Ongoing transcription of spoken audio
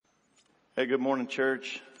Hey, good morning,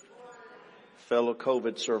 church. Fellow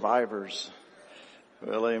COVID survivors.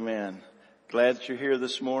 Well, amen. Glad that you're here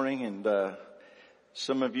this morning, and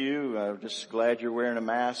some of you, just glad you're wearing a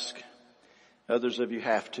mask. Others of you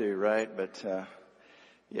have to, right? But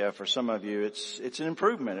yeah, for some of you, it's an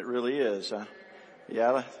improvement. It really is.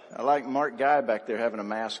 Yeah, I like Mark Guy back there having a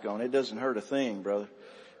mask on. It doesn't hurt a thing, brother.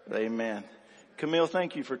 Amen. Camille,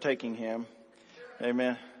 thank you for taking him.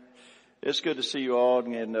 Amen. It's good to see you all,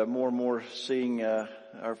 and more and more seeing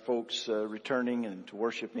our folks returning and to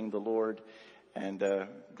worshiping the Lord. And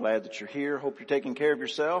glad that you're here. Hope you're taking care of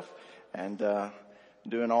yourself and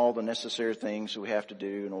doing all the necessary things we have to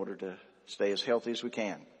do in order to stay as healthy as we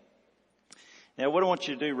can. Now, what I want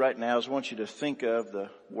you to do right now is I want you to think of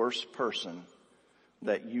the worst person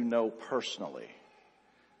that you know personally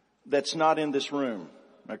that's not in this room.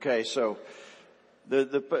 Okay, so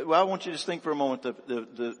well, I want you to just think for a moment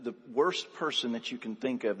the worst person that you can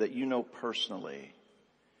think of that you know personally.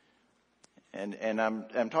 And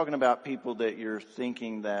I'm talking about people that you're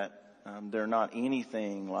thinking that they're not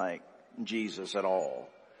anything like Jesus at all.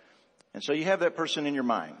 And so you have that person in your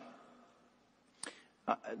mind.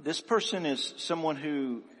 This person is someone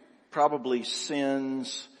who probably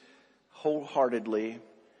sins wholeheartedly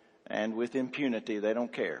and with impunity. They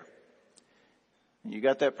don't care. You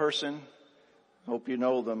got that person? Hope you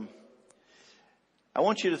know them. I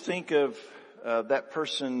want you to think of that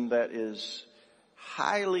person that is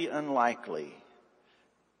highly unlikely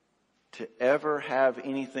to ever have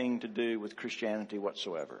anything to do with Christianity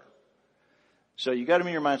whatsoever. So you got them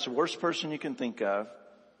in your mind. It's the worst person you can think of.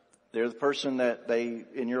 They're the person that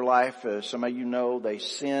in your life, some of you know, they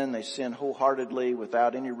sin wholeheartedly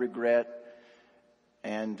without any regret.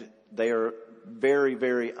 And they are very,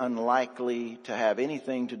 very unlikely to have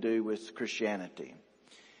anything to do with Christianity.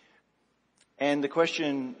 And the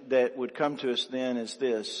question that would come to us then is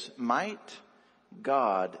this: might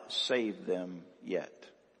God save them yet?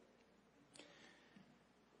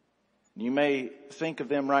 You may think of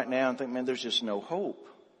them right now and think, man, there's just no hope.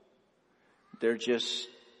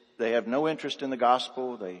 They have no interest in the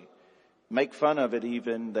gospel. They make fun of it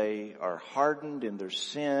even. They are hardened in their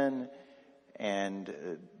sin. And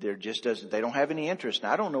they don't have any interest.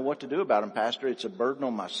 Now, I don't know what to do about them, Pastor. It's a burden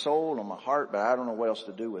on my soul, on my heart, but I don't know what else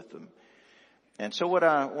to do with them. And so what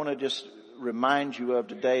I want to just remind you of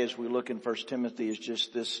today as we look in 1 Timothy is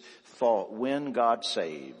just this thought: when God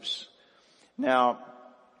saves. Now,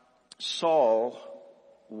 Saul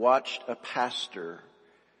watched a pastor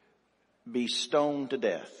be stoned to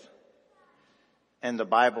death. And the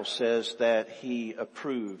Bible says that he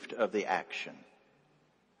approved of the action.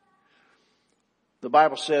 The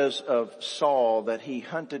Bible says of Saul that he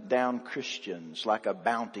hunted down Christians like a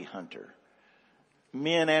bounty hunter,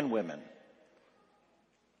 men and women,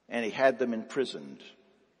 and he had them imprisoned.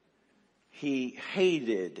 He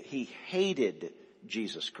hated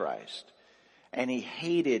Jesus Christ, and he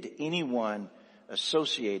hated anyone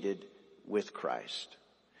associated with Christ.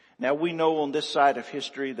 Now we know on this side of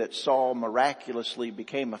history that Saul miraculously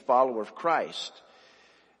became a follower of Christ,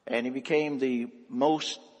 and he became the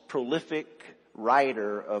most prolific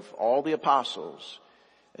writer of all the apostles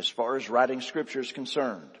as far as writing scripture is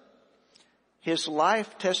concerned. His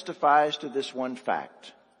life testifies to this one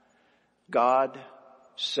fact: God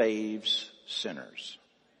saves sinners.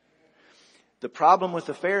 The problem with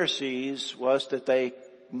the Pharisees was that they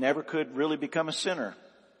never could really become a sinner.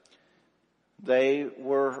 They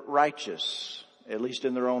were righteous, at least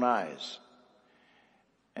in their own eyes.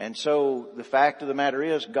 And so the fact of the matter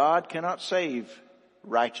is, God cannot save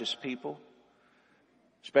righteous people,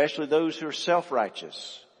 especially those who are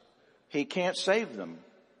self-righteous. He can't save them.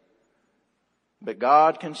 But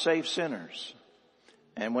God can save sinners.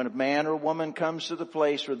 And when a man or woman comes to the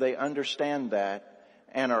place where they understand that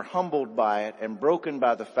and are humbled by it and broken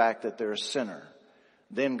by the fact that they're a sinner,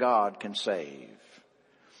 then God can save.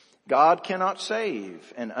 God cannot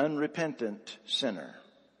save an unrepentant sinner.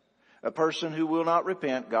 A person who will not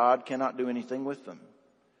repent, God cannot do anything with them.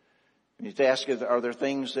 You need to ask, are there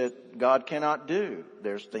things that God cannot do?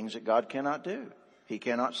 There's things that God cannot do. He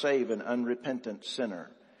cannot save an unrepentant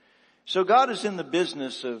sinner. So God is in the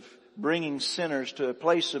business of bringing sinners to a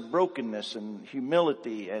place of brokenness and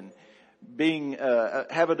humility and being,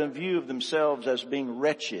 having a view of themselves as being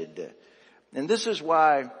wretched. And this is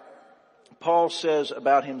why Paul says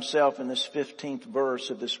about himself in this 15th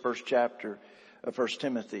verse of this first chapter of 1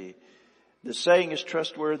 Timothy, the saying is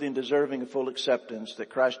trustworthy and deserving of full acceptance that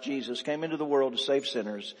Christ Jesus came into the world to save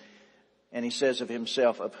sinners. And he says of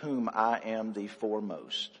himself, of whom I am the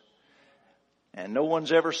foremost. And no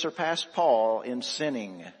one's ever surpassed Paul in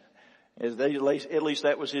sinning. At least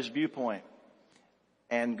that was his viewpoint.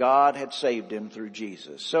 And God had saved him through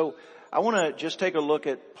Jesus. So I want to just take a look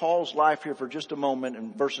at Paul's life here for just a moment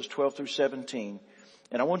in verses 12 through 17.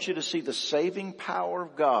 And I want you to see the saving power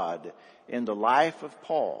of God in the life of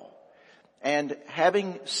Paul. And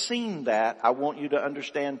having seen that, I want you to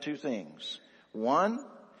understand two things. One,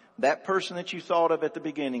 that person that you thought of at the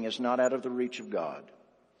beginning is not out of the reach of God.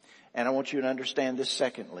 And I want you to understand this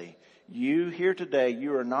secondly. You here today,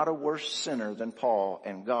 you are not a worse sinner than Paul,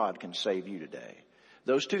 and God can save you today.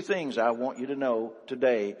 Those two things I want you to know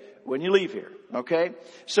today when you leave here. Okay?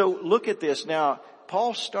 So look at this. Now,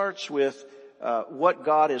 Paul starts with what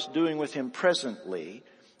God is doing with him presently.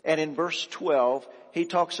 And in verse 12, he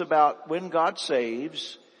talks about when God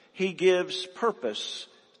saves, he gives purpose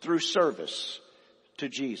through service to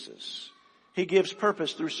Jesus. He gives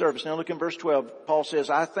purpose through service. Now look in verse 12. Paul says,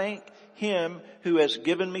 I thank him who has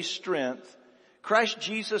given me strength, Christ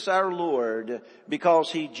Jesus our Lord,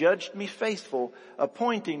 because he judged me faithful,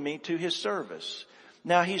 appointing me to his service.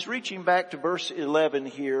 Now he's reaching back to verse 11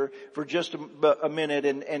 here for just a minute,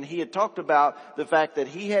 and he had talked about the fact that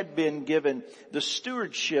he had been given the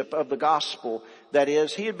stewardship of the gospel. That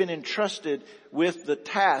is, he had been entrusted with the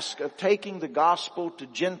task of taking the gospel to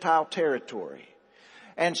Gentile territory.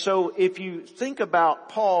 And so if you think about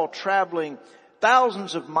Paul traveling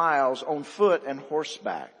thousands of miles on foot and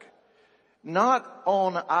horseback, not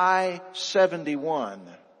on I-71,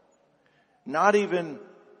 not even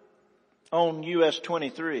on US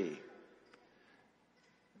 23,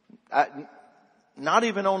 not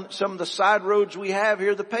even on some of the side roads we have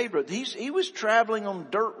here, the paved road. He was traveling on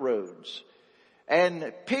dirt roads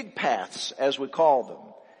and pig paths, as we call them.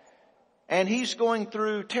 And he's going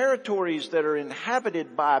through territories that are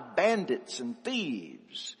inhabited by bandits and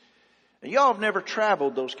thieves. And y'all have never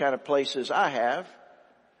traveled those kind of places. I have.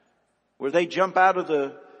 Where they jump out of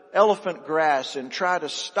the elephant grass and try to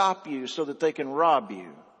stop you so that they can rob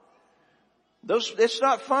you. It's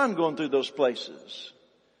not fun going through those places.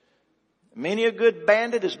 Many a good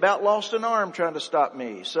bandit has about lost an arm trying to stop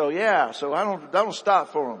me. So I don't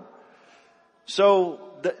stop for them. So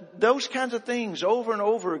those kinds of things over and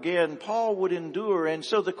over again, Paul would endure. And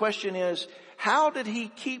so the question is, how did he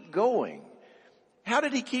keep going? How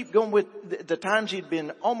did he keep going with the times he'd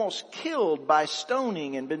been almost killed by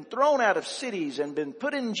stoning and been thrown out of cities and been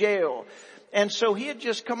put in jail? And so he had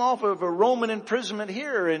just come off of a Roman imprisonment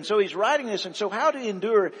here. And so he's writing this. And so how did he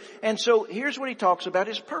endure? And so here's what he talks about,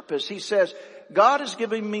 his purpose. He says, God has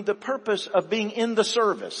given me the purpose of being in the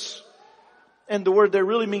service. And the word there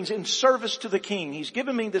really means in service to the King. He's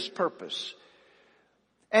given me this purpose.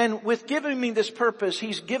 And with giving me this purpose,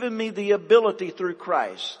 he's given me the ability through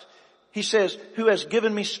Christ. He says, who has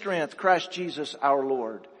given me strength, Christ Jesus our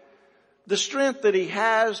Lord. The strength that he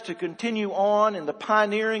has to continue on in the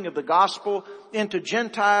pioneering of the gospel into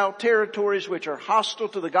Gentile territories which are hostile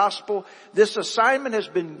to the gospel. This assignment has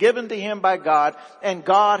been given to him by God, and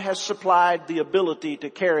God has supplied the ability to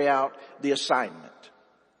carry out the assignment.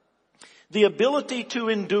 The ability to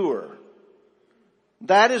endure.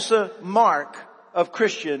 That is the mark of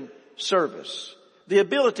Christian service. The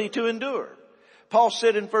ability to endure. Paul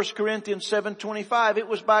said in 1 Corinthians 7:25, it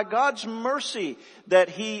was by God's mercy that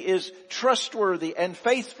he is trustworthy and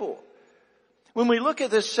faithful. When we look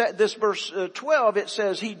at this verse 12, it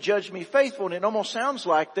says he judged me faithful. And it almost sounds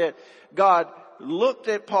like that God looked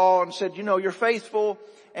at Paul and said, you're faithful,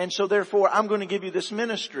 and so therefore I'm going to give you this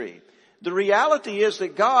ministry. The reality is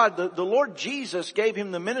that God, the Lord Jesus, gave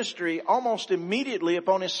him the ministry almost immediately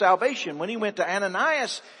upon his salvation. When he went to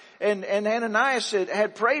Ananias, and Ananias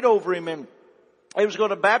had prayed over him, and he was going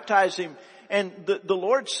to baptize him. And the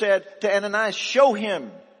Lord said to Ananias, show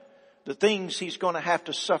him the things he's going to have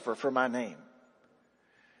to suffer for my name.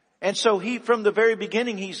 And so from the very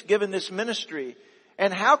beginning, he's given this ministry.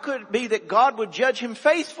 And how could it be that God would judge him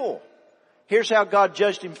faithful? Here's how God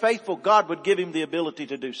judged him faithful. God would give him the ability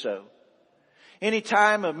to do so.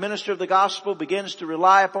 Anytime a minister of the gospel begins to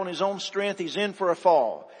rely upon his own strength, he's in for a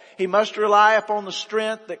fall. He must rely upon the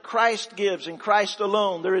strength that Christ gives and Christ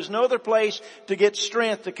alone. There is no other place to get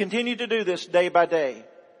strength to continue to do this day by day.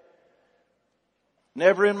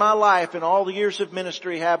 Never in my life, in all the years of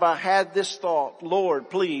ministry, have I had this thought, Lord,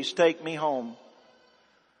 please take me home.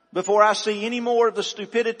 Before I see any more of the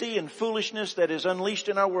stupidity and foolishness that is unleashed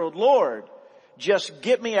in our world, Lord, just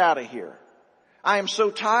get me out of here. I am so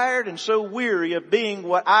tired and so weary of being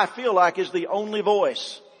what I feel like is the only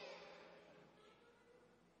voice.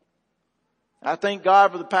 I thank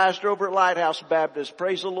God for the pastor over at Lighthouse Baptist.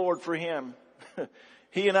 Praise the Lord for him.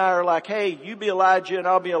 He and I are like, hey, you be Elijah and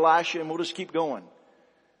I'll be Elisha, and we'll just keep going.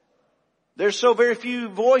 There's so very few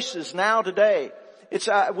voices now today.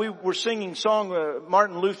 We were singing a song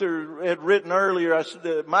Martin Luther had written earlier,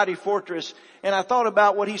 the Mighty Fortress, and I thought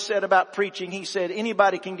about what he said about preaching. He said,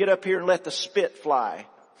 anybody can get up here and let the spit fly.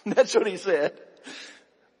 That's what he said.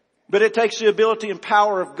 But it takes the ability and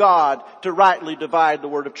power of God to rightly divide the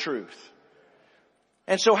word of truth.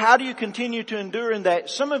 And so how do you continue to endure in that?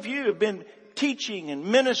 Some of you have been teaching and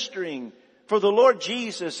ministering for the Lord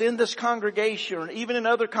Jesus in this congregation or even in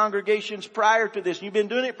other congregations prior to this. You've been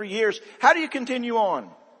doing it for years. How do you continue on?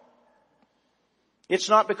 It's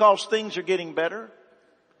not because things are getting better.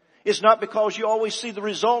 It's not because you always see the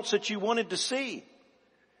results that you wanted to see.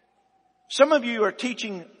 Some of you are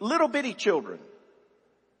teaching little bitty children.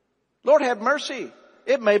 Lord have mercy.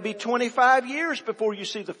 It may be 25 years before you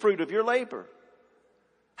see the fruit of your labor.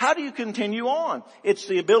 How do you continue on? It's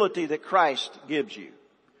the ability that Christ gives you.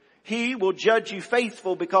 He will judge you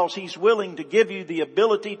faithful because He's willing to give you the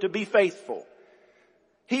ability to be faithful.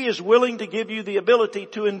 He is willing to give you the ability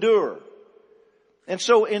to endure. And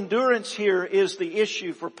so endurance here is the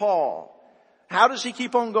issue for Paul. How does he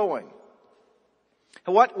keep on going?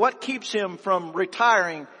 What keeps him from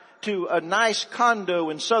retiring to a nice condo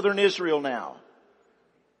in southern Israel now?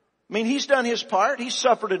 I mean, he's done his part. He's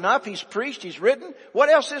suffered enough. He's preached. He's written. What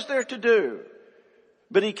else is there to do?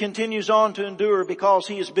 But he continues on to endure because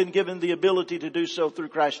he has been given the ability to do so through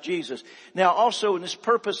Christ Jesus. Now also in this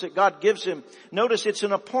purpose that God gives him, notice it's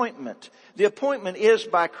an appointment. The appointment is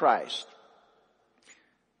by Christ.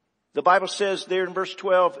 The Bible says there in verse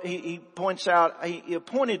 12, he points out, he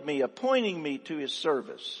appointing me to his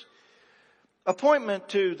service. Appointment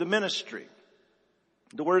to the ministry.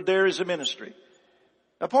 The word there is a ministry.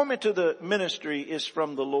 Appointment to the ministry is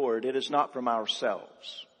from the Lord. It is not from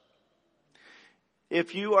ourselves.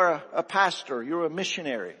 If you are a pastor, you're a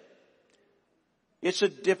missionary, it's a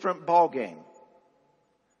different ballgame.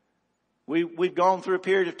 We've gone through a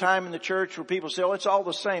period of time in the church where people say, oh, it's all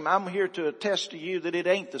the same. I'm here to attest to you that it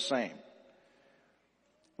ain't the same.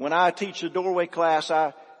 When I teach the doorway class,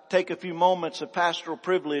 I take a few moments of pastoral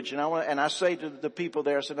privilege and I say to the people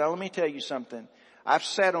there, I said, now let me tell you something. I've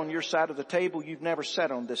sat on your side of the table. You've never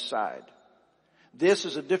sat on this side. This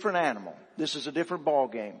is a different animal. This is a different ball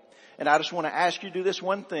game. And I just want to ask you to do this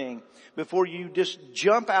one thing. Before you just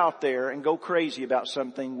jump out there and go crazy about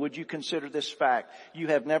something, would you consider this fact? You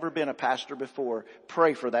have never been a pastor before.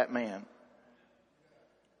 Pray for that man.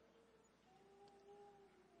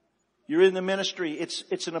 You're in the ministry.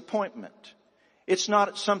 It's an appointment. It's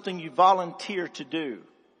not something you volunteer to do.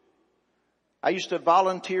 I used to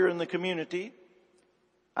volunteer in the community.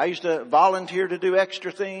 I used to volunteer to do extra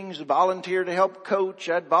things, volunteer to help coach.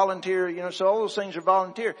 I'd volunteer, so all those things are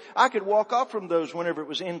volunteer. I could walk off from those whenever it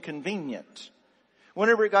was inconvenient,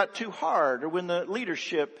 whenever it got too hard, or when I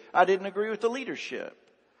didn't agree with the leadership.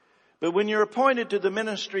 But when you're appointed to the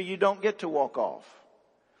ministry, you don't get to walk off.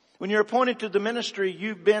 When you're appointed to the ministry,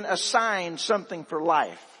 you've been assigned something for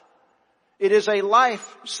life. It is a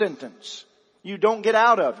life sentence. You don't get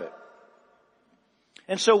out of it.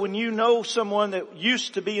 And so when you know someone that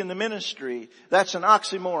used to be in the ministry, that's an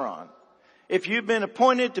oxymoron. If you've been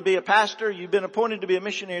appointed to be a pastor, you've been appointed to be a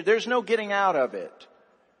missionary, there's no getting out of it.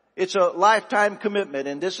 It's a lifetime commitment.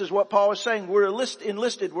 And this is what Paul is saying. We're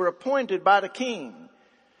enlisted. We're appointed by the King.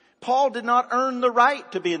 Paul did not earn the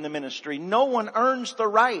right to be in the ministry. No one earns the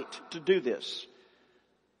right to do this.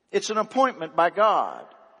 It's an appointment by God.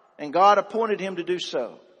 And God appointed him to do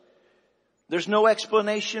so. There's no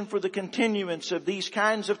explanation for the continuance of these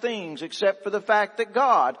kinds of things except for the fact that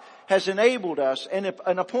God has enabled us and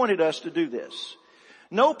appointed us to do this.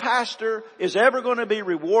 No pastor is ever going to be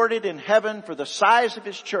rewarded in heaven for the size of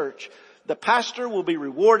his church. The pastor will be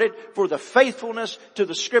rewarded for the faithfulness to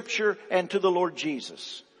the Scripture and to the Lord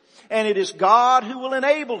Jesus. And it is God who will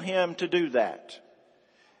enable him to do that.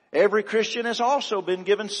 Every Christian has also been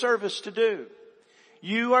given service to do.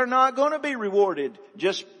 You are not going to be rewarded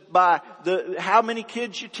just by how many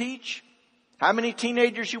kids you teach, how many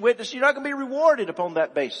teenagers you witness. You're not going to be rewarded upon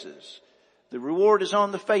that basis. The reward is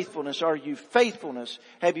on the faithfulness. Are you faithfulness?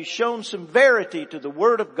 Have you shown some verity to the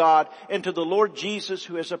Word of God and to the Lord Jesus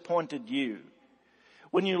who has appointed you?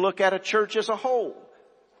 When you look at a church as a whole,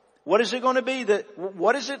 what is it going to be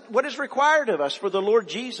what is required of us for the Lord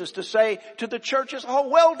Jesus to say to the church as a whole,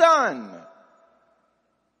 well done?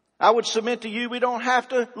 I would submit to you, we don't have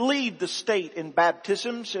to lead the state in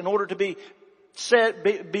baptisms in order to be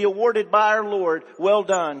awarded by our Lord. Well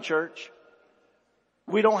done, church.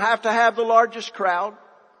 We don't have to have the largest crowd.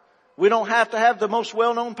 We don't have to have the most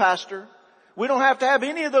well-known pastor. We don't have to have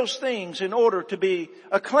any of those things in order to be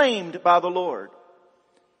acclaimed by the Lord.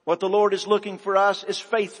 What the Lord is looking for us is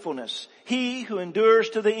faithfulness. He who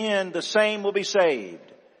endures to the end, the same will be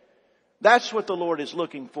saved. That's what the Lord is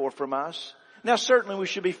looking for from us. Now certainly we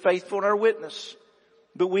should be faithful in our witness,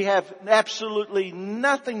 but we have absolutely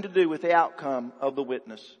nothing to do with the outcome of the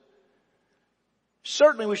witness.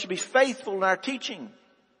 Certainly we should be faithful in our teaching,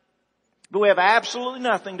 but we have absolutely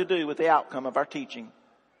nothing to do with the outcome of our teaching.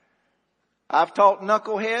 I've taught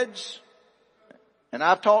knuckleheads, and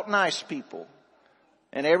I've taught nice people,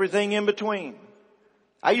 and everything in between.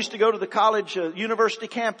 I used to go to the college, university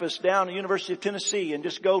campus down at the University of Tennessee and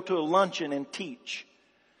just go to a luncheon and teach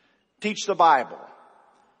the Bible.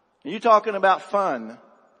 And you're talking about fun.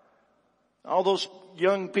 All those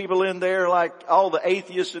young people in there, like all the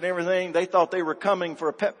atheists and everything, they thought they were coming for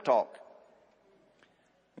a pep talk.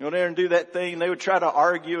 You go there and do that thing. They would try to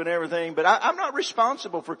argue and everything, but I'm not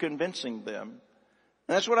responsible for convincing them.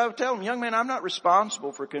 And that's what I would tell them. Young man, I'm not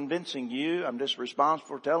responsible for convincing you. I'm just responsible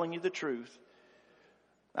for telling you the truth.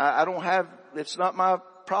 It's not my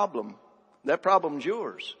problem. That problem's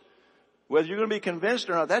yours. Whether you're going to be convinced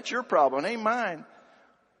or not, that's your problem. It ain't mine.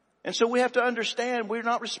 And so we have to understand we're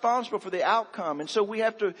not responsible for the outcome. And so we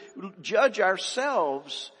have to judge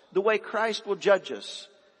ourselves the way Christ will judge us.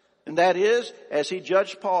 And that is, as He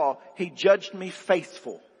judged Paul, He judged me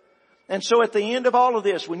faithful. And so at the end of all of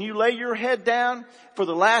this, when you lay your head down for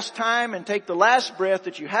the last time and take the last breath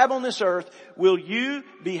that you have on this earth, will you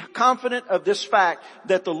be confident of this fact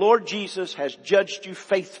that the Lord Jesus has judged you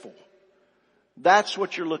faithful? That's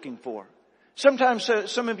what you're looking for. Sometimes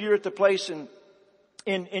some of you are at the place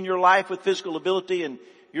in your life with physical ability and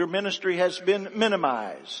your ministry has been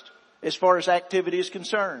minimized as far as activity is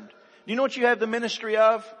concerned. Do you know what you have the ministry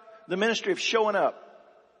of? The ministry of showing up.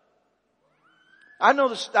 I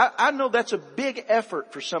know that's a big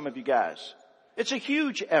effort for some of you guys. It's a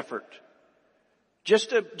huge effort.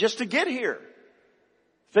 Just to get here.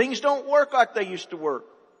 Things don't work like they used to work.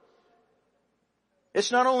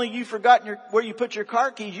 It's not only you've forgotten where you put your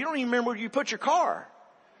car keys, you don't even remember where you put your car.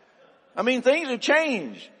 I mean, things have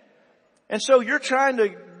changed. And so you're trying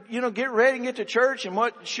to, get ready and get to church, and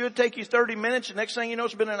what should take you 30 minutes, the next thing you know,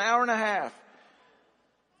 it's been an hour and a half.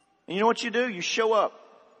 And you know what you do? You show up.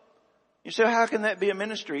 You say, how can that be a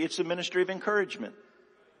ministry? It's a ministry of encouragement.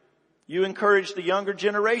 You encourage the younger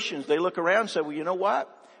generations. They look around and say, well, you know what?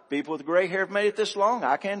 People with gray hair have made it this long.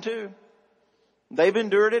 I can too. They've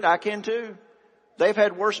endured it. I can too. They've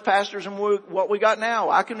had worse pastors than what we got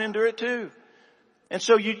now. I can endure it too. And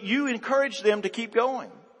so you encourage them to keep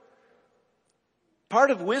going.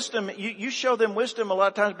 Part of wisdom, you show them wisdom a lot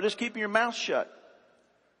of times, but just keeping your mouth shut.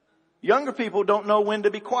 Younger people don't know when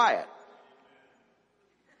to be quiet.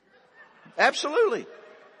 Absolutely.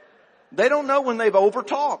 They don't know when they've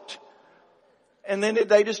overtalked. And then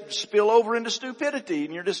they just spill over into stupidity.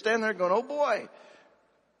 And you're just standing there going, oh boy.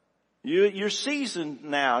 You're seasoned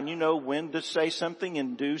now, and you know when to say something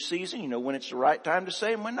in due season. You know when it's the right time to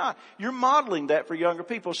say and when not. You're modeling that for younger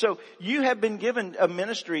people. So you have been given a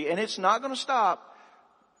ministry, and it's not going to stop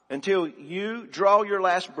until you draw your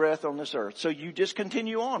last breath on this earth. So you just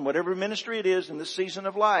continue on, whatever ministry it is in this season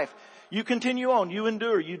of life. You continue on, you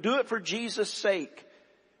endure, you do it for Jesus' sake.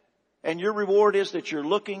 And your reward is that you're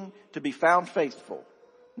looking to be found faithful.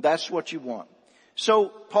 That's what you want. So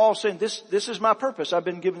Paul saying, this is my purpose. I've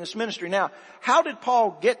been given this ministry. Now, how did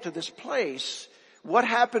Paul get to this place? What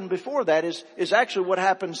happened before that is actually what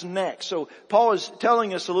happens next. So Paul is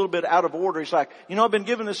telling us a little bit out of order. He's like, I've been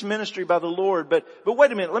given this ministry by the Lord, but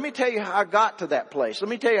wait a minute. Let me tell you how I got to that place. Let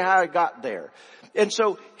me tell you how I got there. And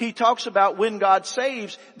so he talks about when God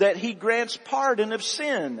saves, that He grants pardon of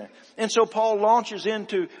sin. And so Paul launches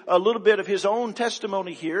into a little bit of his own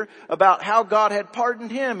testimony here about how God had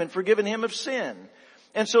pardoned him and forgiven him of sin.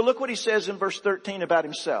 And so look what he says in verse 13 about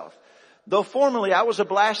himself. Though formerly I was a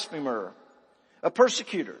blasphemer, a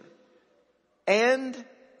persecutor, and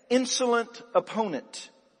insolent opponent,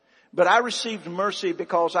 but I received mercy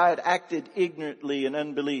because I had acted ignorantly in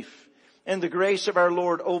unbelief. And the grace of our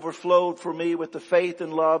Lord overflowed for me with the faith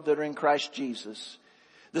and love that are in Christ Jesus.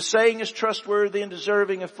 The saying is trustworthy and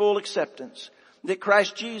deserving of full acceptance, that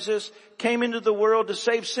Christ Jesus came into the world to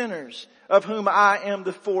save sinners, of whom I am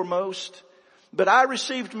the foremost. But I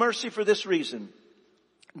received mercy for this reason,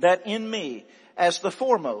 that in me, as the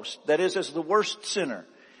foremost, that is, as the worst sinner,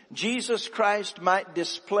 Jesus Christ might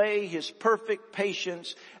display His perfect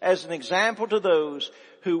patience as an example to those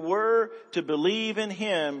who were to believe in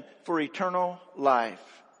Him for eternal life.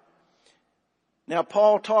 Now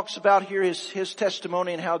Paul talks about here his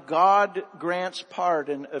testimony and how God grants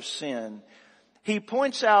pardon of sin. He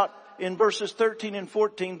points out in verses 13 and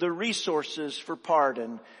 14 the resources for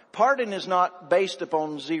pardon. Pardon is not based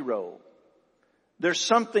upon zero. There's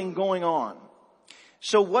something going on.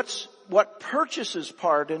 So what purchases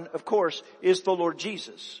pardon, of course, is the Lord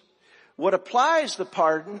Jesus. What applies the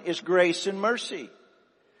pardon is grace and mercy.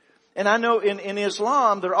 And I know in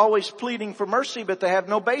Islam, they're always pleading for mercy, but they have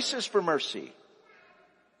no basis for mercy.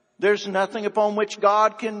 There's nothing upon which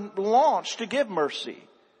God can launch to give mercy.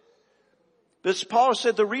 But Paul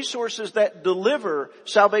said the resources that deliver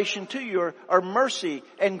salvation to you are mercy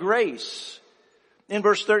and grace. In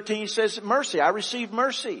verse 13 he says, mercy, I received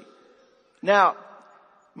mercy. Now,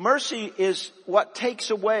 mercy is what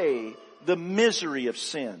takes away the misery of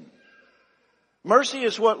sin. Mercy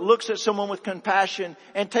is what looks at someone with compassion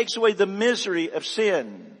and takes away the misery of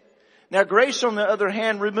sin. Now, grace, on the other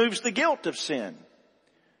hand, removes the guilt of sin.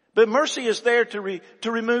 But mercy is there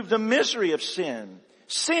to remove the misery of sin.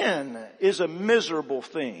 Sin is a miserable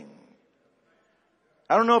thing.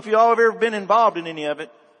 I don't know if you all have ever been involved in any of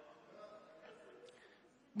it.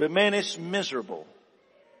 But man, it's miserable.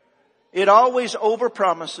 It always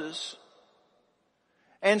overpromises.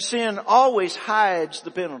 And sin always hides the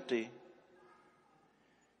penalty.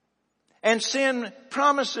 And sin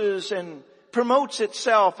promises and promotes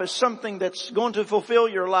itself as something that's going to fulfill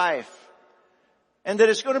your life. And that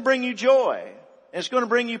it's going to bring you joy. And it's going to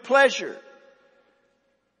bring you pleasure.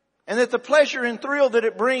 And that the pleasure and thrill that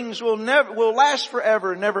it brings will last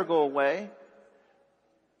forever and never go away.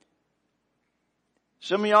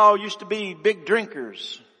 Some of y'all used to be big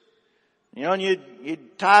drinkers. You know, and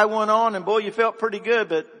you'd tie one on and boy, you felt pretty good,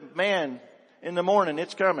 but man, in the morning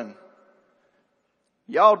it's coming.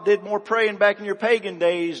 Y'all did more praying back in your pagan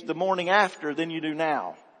days the morning after than you do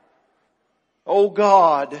now. Oh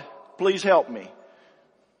God, please help me.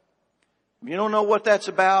 If you don't know what that's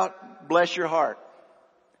about, bless your heart.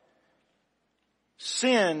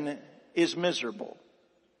 Sin is miserable.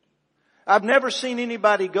 I've never seen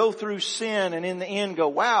anybody go through sin and in the end go,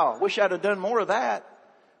 wow, wish I'd have done more of that.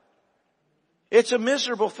 It's a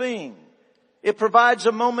miserable thing. It provides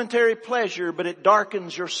a momentary pleasure, but it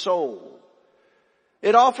darkens your soul.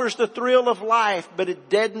 It offers the thrill of life, but it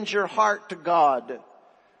deadens your heart to God.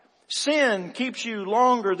 Sin keeps you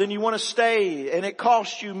longer than you want to stay, and it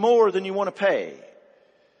costs you more than you want to pay.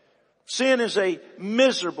 Sin is a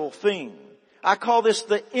miserable thing. I call this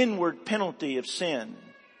the inward penalty of sin.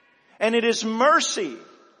 And it is mercy.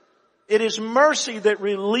 It is mercy that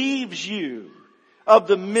relieves you of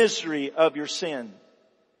the misery of your sin.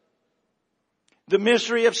 The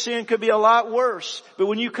misery of sin could be a lot worse, but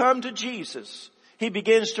when you come to Jesus, He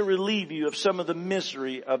begins to relieve you of some of the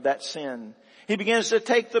misery of that sin. He begins to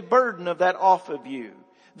take the burden of that off of you.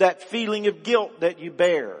 That feeling of guilt that you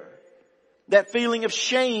bear. That feeling of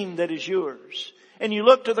shame that is yours. And you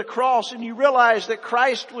look to the cross and you realize that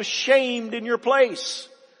Christ was shamed in your place.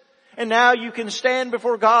 And now you can stand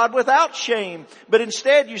before God without shame. But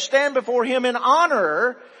instead you stand before Him in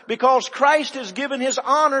honor because Christ has given His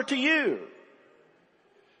honor to you.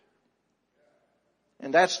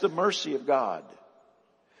 And that's the mercy of God.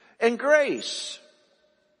 And grace.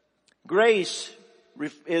 Grace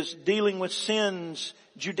is dealing with sin's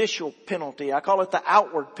judicial penalty. I call it the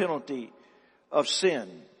outward penalty of sin.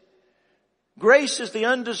 Grace is the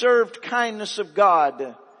undeserved kindness of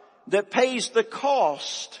God that pays the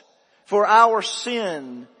cost for our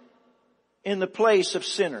sin in the place of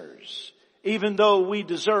sinners, even though we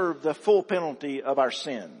deserve the full penalty of our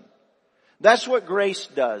sin. That's what grace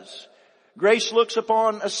does. Grace looks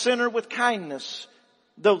upon a sinner with kindness,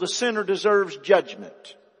 though the sinner deserves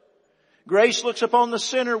judgment. Grace looks upon the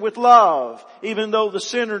sinner with love, even though the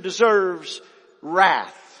sinner deserves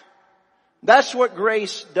wrath. That's what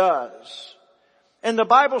grace does. And the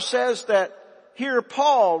Bible says that here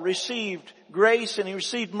Paul received grace and he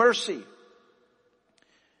received mercy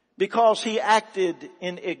because he acted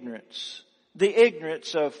in ignorance, the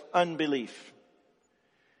ignorance of unbelief.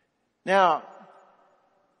 Now,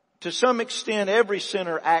 to some extent, every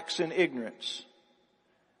sinner acts in ignorance.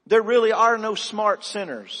 There really are no smart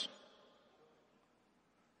sinners.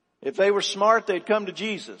 If they were smart, they'd come to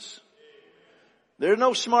Jesus. There are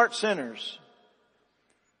no smart sinners.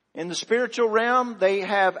 In the spiritual realm, they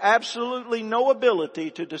have absolutely no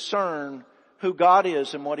ability to discern who God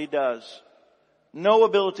is and what He does. No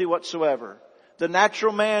ability whatsoever. The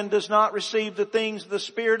natural man does not receive the things of the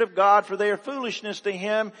Spirit of God, for they are foolishness to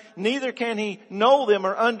him. Neither can he know them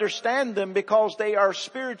or understand them because they are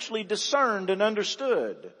spiritually discerned and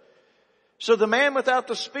understood. So the man without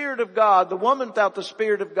the Spirit of God, the woman without the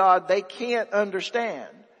Spirit of God, they can't understand.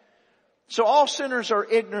 So all sinners are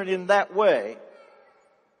ignorant in that way.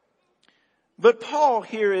 But Paul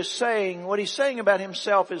here is saying, what he's saying about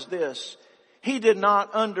himself is this. He did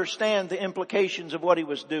not understand the implications of what he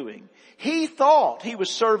was doing. He thought he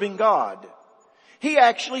was serving God. He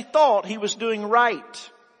actually thought he was doing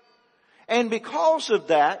right. And because of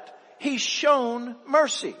that, he's shown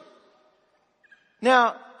mercy.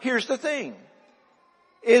 Now, here's the thing.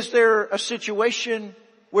 Is there a situation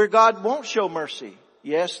where God won't show mercy?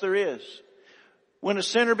 Yes, there is. When a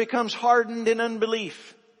sinner becomes hardened in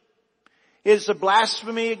unbelief, it is a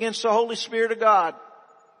blasphemy against the Holy Spirit of God.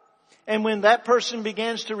 And when that person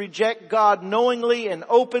begins to reject God knowingly and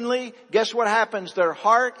openly, guess what happens? Their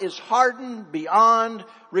heart is hardened beyond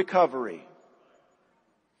recovery.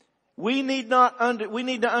 We need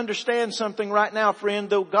to understand something right now, friend.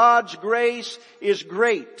 Though God's grace is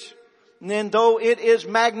great, and though it is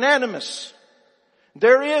magnanimous,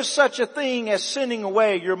 there is such a thing as sinning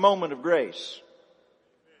away your moment of grace.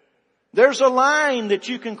 There's a line that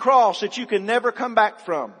you can cross that you can never come back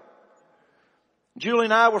from. Julie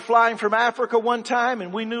and I were flying from Africa one time,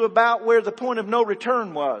 and we knew about where the point of no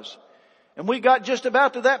return was. And we got just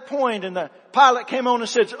about to that point, and the pilot came on and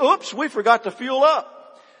said, "Oops, we forgot to fuel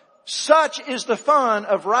up." Such is the fun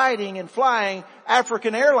of riding and flying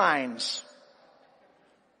African Airlines.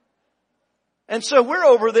 And so we're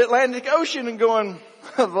over the Atlantic Ocean and going,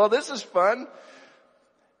 well, this is fun.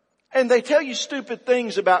 And they tell you stupid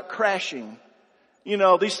things about crashing. You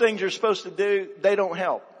know, these things you're supposed to do, they don't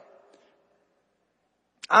help.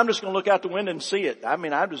 I'm just going to look out the window and see it. I'm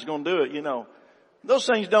just going to do it, you know. Those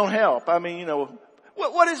things don't help.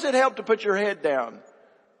 What does it help to put your head down?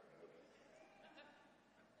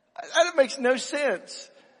 That makes no sense.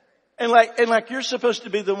 And like you're supposed to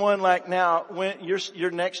be the one like now when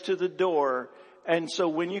you're next to the door. And so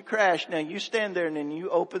when you crash, now you stand there and then you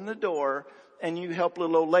open the door and you help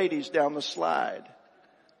little old ladies down the slide.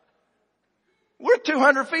 We're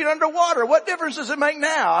 200 feet underwater. What difference does it make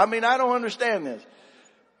now? I don't understand this.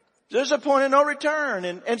 There's a point of no return.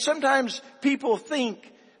 And sometimes people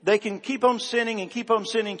think they can keep on sinning and keep on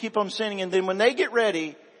sinning and keep on sinning. And then when they get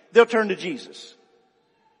ready, they'll turn to Jesus.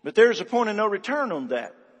 But there's a point of no return on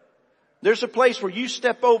that. There's a place where you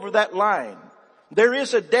step over that line. There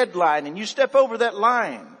is a deadline and you step over that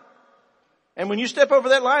line. And when you step over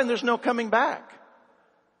that line, there's no coming back.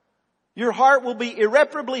 Your heart will be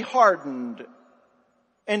irreparably hardened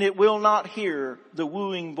and it will not hear the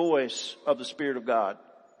wooing voice of the Spirit of God.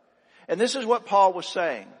 And this is what Paul was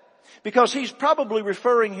saying. Because he's probably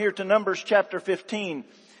referring here to Numbers chapter 15,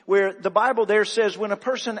 where the Bible there says when a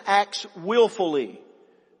person acts willfully,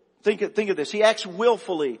 think of this, he acts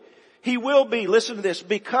willfully, he will be, listen to this,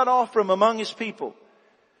 be cut off from among his people.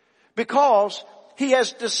 Because he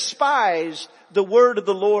has despised the word of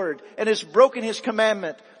the Lord and has broken his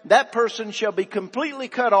commandment. That person shall be completely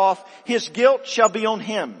cut off. His guilt shall be on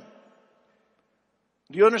him.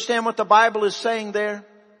 Do you understand what the Bible is saying there?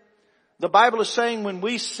 The Bible is saying when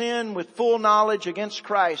we sin with full knowledge against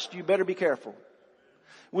Christ, you better be careful.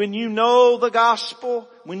 When you know the gospel,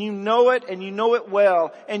 when you know it and you know it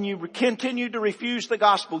well, and you continue to refuse the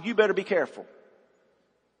gospel, you better be careful.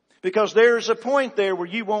 Because there's a point there where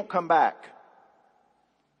you won't come back.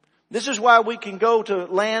 This is why we can go to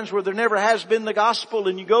lands where there never has been the gospel,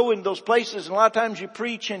 and you go in those places and a lot of times you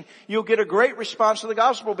preach and you'll get a great response to the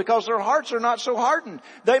gospel because their hearts are not so hardened.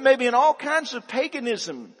 They may be in all kinds of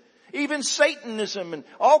paganism, even Satanism and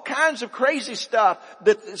all kinds of crazy stuff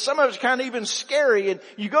that some of it's kind of even scary. And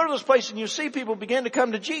you go to those places and you see people begin to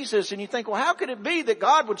come to Jesus and you think, well, how could it be that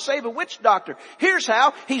God would save a witch doctor? Here's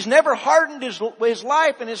how. He's never hardened his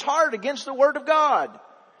life and his heart against the Word of God.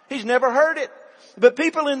 He's never heard it. But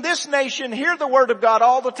people in this nation hear the Word of God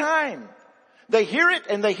all the time. They hear it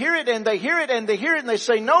and they hear it and they hear it and they hear it and they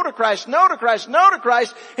say no to Christ, no to Christ, no to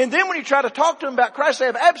Christ. And then when you try to talk to them about Christ, they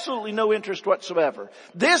have absolutely no interest whatsoever.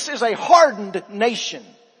 This is a hardened nation.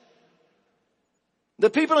 The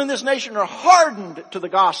people in this nation are hardened to the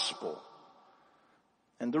gospel.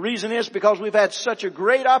 And the reason is because we've had such a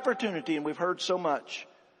great opportunity and we've heard so much.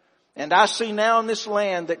 And I see now in this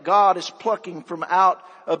land that God is plucking from out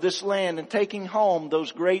of this land and taking home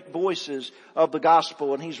those great voices of the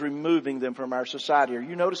gospel, and He's removing them from our society. Are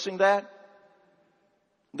you noticing that?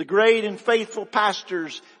 The great and faithful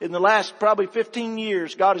pastors in the last probably 15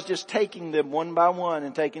 years, God is just taking them one by one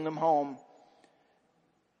and taking them home.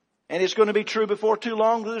 And it's going to be true before too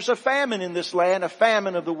long. There's a famine in this land, a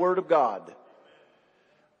famine of the Word of God.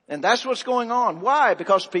 And that's what's going on. Why?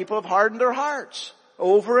 Because people have hardened their hearts.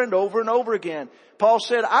 Over and over and over again. Paul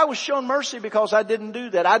said, I was shown mercy because I didn't do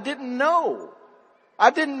that. I didn't know. I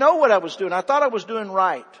didn't know what I was doing. I thought I was doing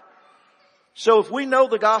right. So if we know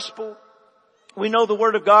the gospel, we know the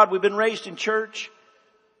Word of God, we've been raised in church,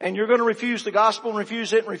 and you're going to refuse the gospel and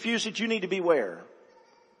refuse it, you need to beware.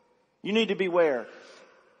 You need to beware.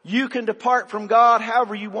 You can depart from God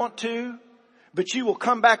however you want to, but you will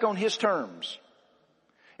come back on His terms.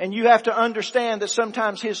 And you have to understand that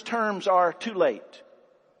sometimes His terms are too late.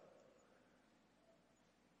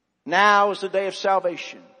 Now is the day of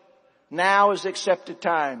salvation. Now is the accepted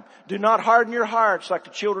time. Do not harden your hearts like the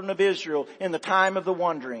children of Israel in the time of the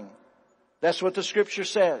wandering. That's what the scripture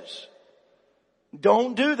says.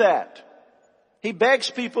 Don't do that. He begs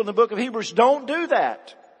people in the book of Hebrews, don't do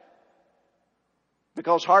that.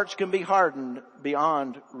 Because hearts can be hardened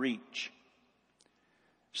beyond reach.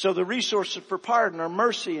 So the resources for pardon are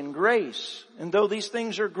mercy and grace. And though these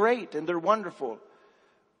things are great and they're wonderful,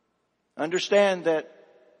 understand that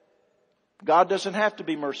God doesn't have to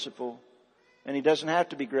be merciful and He doesn't have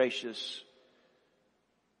to be gracious.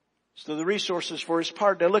 So the resources for His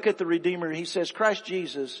pardon. Now look at the Redeemer. He says, Christ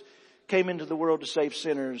Jesus came into the world to save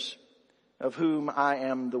sinners, of whom I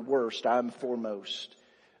am the worst. I am foremost.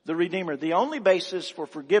 The Redeemer. The only basis for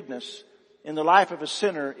forgiveness in the life of a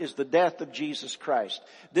sinner is the death of Jesus Christ.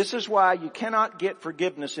 This is why you cannot get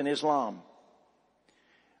forgiveness in Islam.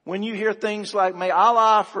 When you hear things like, may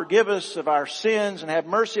Allah forgive us of our sins and have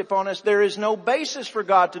mercy upon us, there is no basis for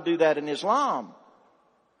God to do that in Islam.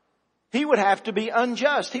 He would have to be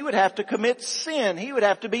unjust. He would have to commit sin. He would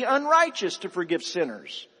have to be unrighteous to forgive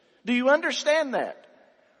sinners. Do you understand that?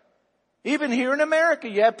 Even here in America,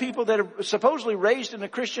 you have people that are supposedly raised in a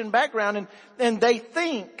Christian background and they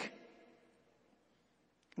think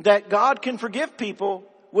that God can forgive people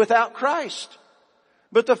without Christ.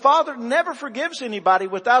 But the Father never forgives anybody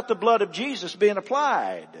without the blood of Jesus being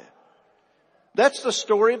applied. That's the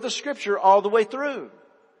story of the Scripture all the way through.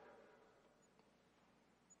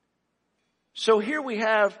 So here we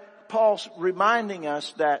have Paul reminding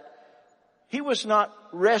us that he was not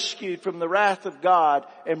rescued from the wrath of God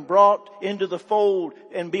and brought into the fold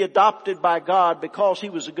and be adopted by God because he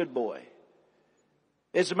was a good boy.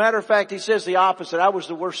 As a matter of fact, he says the opposite. I was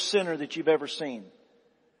the worst sinner that you've ever seen.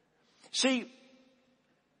 See,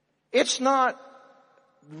 it's not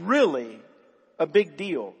really a big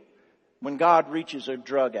deal when God reaches a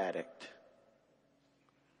drug addict.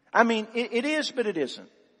 I mean, it is, but it isn't.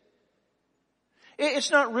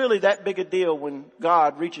 It's not really that big a deal when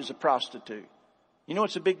God reaches a prostitute. You know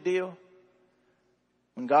what's a big deal?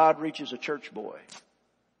 When God reaches a church boy.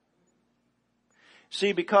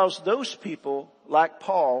 See, because those people, like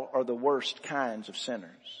Paul, are the worst kinds of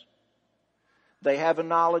sinners. They have a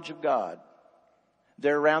knowledge of God.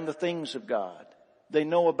 They're around the things of God. They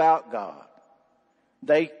know about God.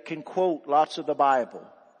 They can quote lots of the Bible.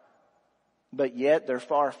 But yet they're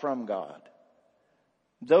far from God.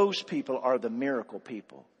 Those people are the miracle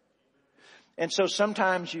people. And so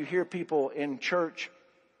sometimes you hear people in church,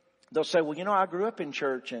 they'll say, well, you know, I grew up in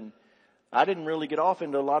church and I didn't really get off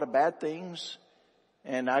into a lot of bad things.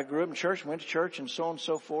 And I grew up in church, went to church and so on and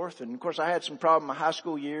so forth. And of course I had some problem in my high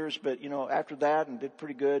school years, but you know, after that and did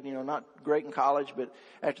pretty good, you know, not great in college, but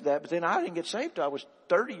after that. But then I didn't get saved till I was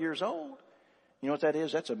 30 years old. You know what that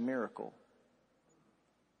is? That's a miracle.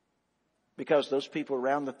 Because those people were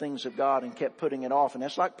around the things of God and kept putting it off. And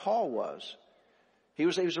that's like Paul was. He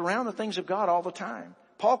was around the things of God all the time.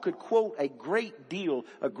 Paul could quote a great deal,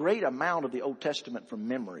 a great amount of the Old Testament from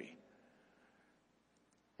memory.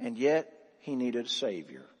 And yet he needed a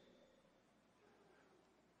Savior.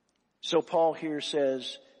 So Paul here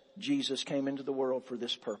says Jesus came into the world for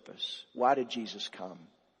this purpose. Why did Jesus come?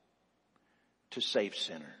 To save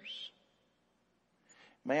sinners.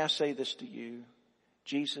 May I say this to you?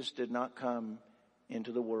 Jesus did not come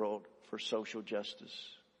into the world for social justice.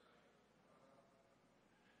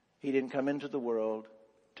 He didn't come into the world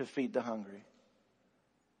to feed the hungry.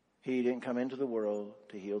 He didn't come into the world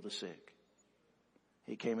to heal the sick.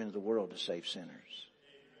 He came into the world to save sinners.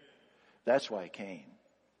 That's why he came.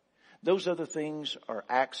 Those other things are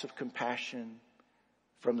acts of compassion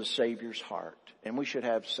from the Savior's heart. And we should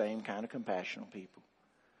have the same kind of compassion on people.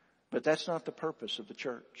 But that's not the purpose of the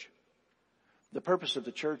church. The purpose of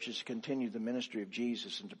the church is to continue the ministry of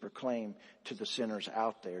Jesus and to proclaim to the sinners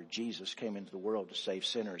out there, Jesus came into the world to save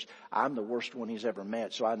sinners. I'm the worst one he's ever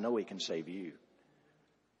met, so I know he can save you.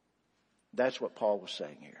 That's what Paul was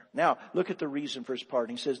saying here. Now, look at the reason for his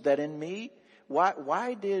pardon. He says that in me,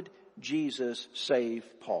 why did Jesus save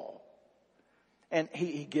Paul? And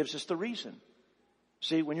he gives us the reason.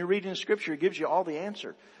 See, when you're reading the scripture, it gives you all the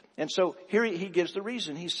answer. And so here he gives the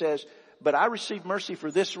reason. He says, but I received mercy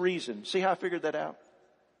for this reason. See how I figured that out?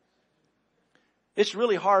 It's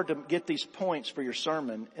really hard to get these points for your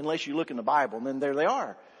sermon unless you look in the Bible, and then there they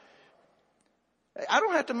are. I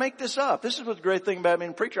don't have to make this up. This is what's the great thing about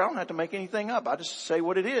being a preacher. I don't have to make anything up. I just say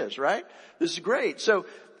what it is, right? This is great. So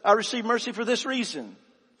I received mercy for this reason,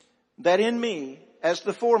 that in me as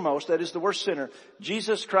the foremost, that is the worst sinner,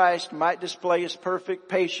 Jesus Christ might display His perfect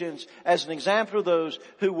patience as an example of those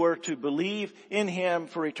who were to believe in Him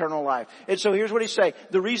for eternal life. And so here's what He's saying.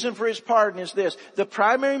 The reason for His pardon is this. The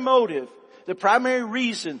primary motive, the primary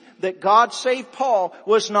reason that God saved Paul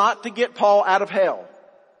was not to get Paul out of hell.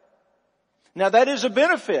 Now that is a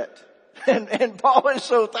benefit. And Paul is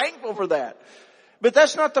so thankful for that. But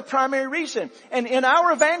that's not the primary reason. And in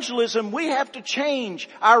our evangelism, we have to change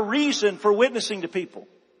our reason for witnessing to people.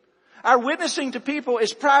 Our witnessing to people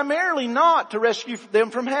is primarily not to rescue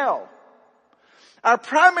them from hell. Our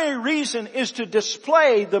primary reason is to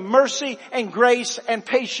display the mercy and grace and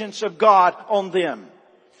patience of God on them.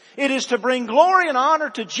 It is to bring glory and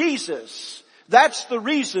honor to Jesus. That's the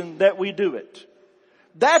reason that we do it.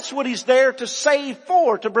 That's what He's there to save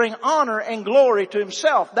for, to bring honor and glory to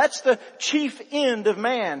Himself. That's the chief end of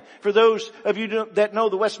man, for those of you that know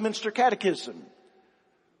the Westminster Catechism.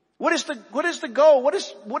 What is the goal? What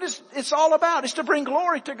is it's all about? It's to bring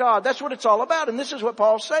glory to God. That's what it's all about. And this is what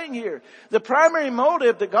Paul's saying here. The primary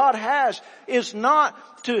motive that God has is not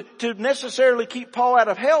to necessarily keep Paul out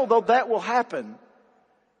of hell, though that will happen.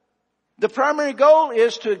 The primary goal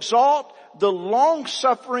is to exalt the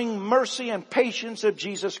long-suffering mercy and patience of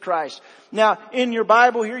Jesus Christ. Now, in your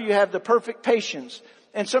Bible here you have the perfect patience.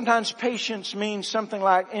 And sometimes patience means something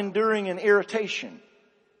like enduring an irritation.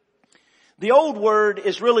 The old word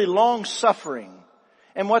is really long-suffering.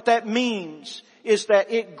 And what that means is that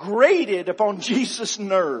it grated upon Jesus'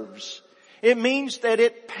 nerves. It means that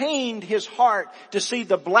it pained His heart to see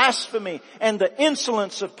the blasphemy and the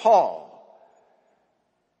insolence of Paul.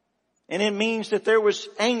 And it means that there was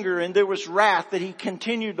anger and there was wrath that He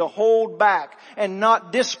continued to hold back and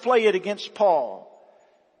not display it against Paul.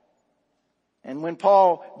 And when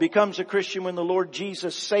Paul becomes a Christian, when the Lord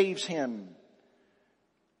Jesus saves him,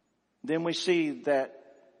 then we see that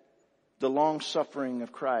the long suffering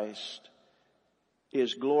of Christ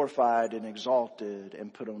is glorified and exalted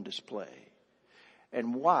and put on display.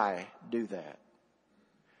 And why do that?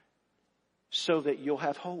 So that you'll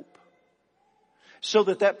have hope. So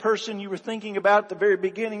that person you were thinking about at the very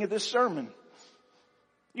beginning of this sermon,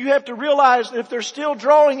 you have to realize that if they're still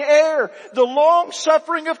drawing air, the long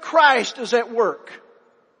suffering of Christ is at work.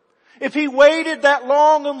 If He waited that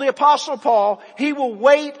long on the Apostle Paul, He will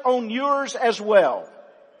wait on yours as well.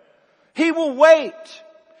 He will wait.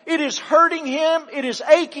 It is hurting him. It is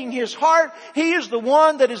aching his heart. He is the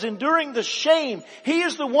one that is enduring the shame. He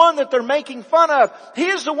is the one that they're making fun of. He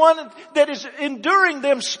is the one that is enduring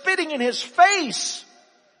them spitting in his face.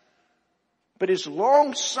 But his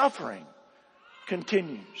long suffering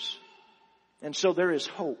continues. And so there is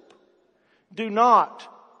hope. Do not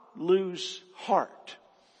lose heart.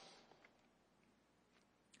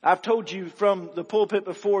 I've told you from the pulpit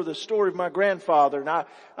before the story of my grandfather, and I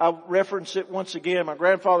reference it once again. My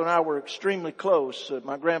grandfather and I were extremely close.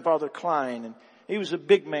 My grandfather Klein, and he was a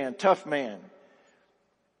big man, tough man.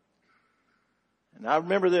 And I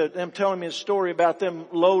remember them telling me a story about them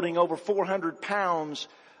loading over 400 pounds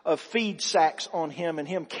of feed sacks on him and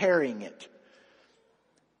him carrying it.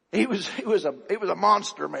 He was a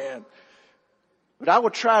monster, man. But I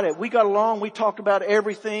would try to, we got along, we talked about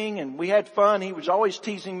everything and we had fun. He was always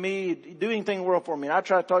teasing me, he'd do anything in the world for me. And I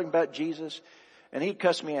tried talking about Jesus and he'd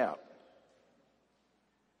cuss me out.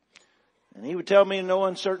 And he would tell me in no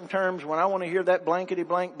uncertain terms, when I want to hear that blankety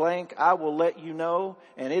blank blank, I will let you know,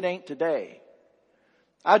 and it ain't today.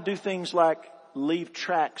 I'd do things like leave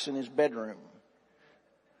tracks in his bedroom.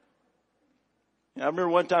 And I remember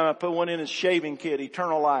one time I put one in his shaving kit,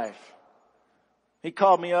 Eternal Life. He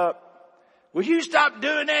called me up. Will you stop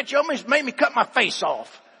doing that? You almost made me cut my face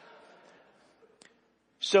off.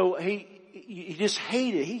 So he just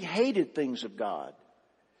hated things of God.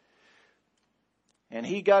 And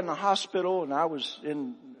he got in the hospital and I was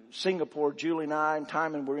in Singapore, Julie and I and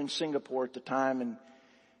Timon were in Singapore at the time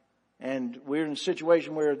and we were in a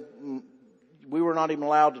situation where we were not even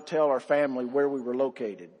allowed to tell our family where we were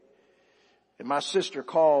located. And my sister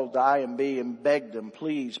called the IMB and begged them,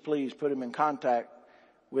 please put him in contact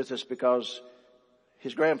with us because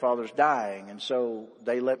his grandfather's dying. And so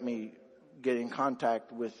they let me get in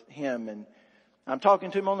contact with him. And I'm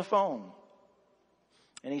talking to him on the phone.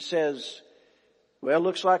 And he says, well,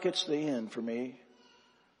 looks like it's the end for me.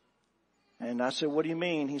 And I said, what do you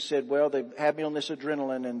mean? He said, well, they had me on this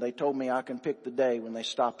adrenaline and they told me I can pick the day when they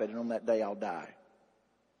stop it. And on that day I'll die.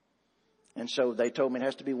 And so they told me it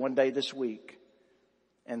has to be one day this week.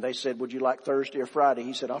 And they said, would you like Thursday or Friday?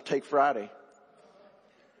 He said, I'll take Friday.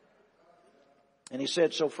 And he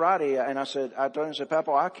said, so Friday, and I told him, I said,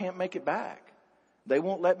 Papa, I can't make it back. They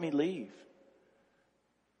won't let me leave.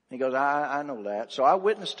 He goes, I know that. So I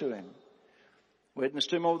witnessed to him. Witnessed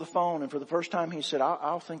to him over the phone, and for the first time he said,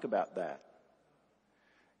 I'll think about that.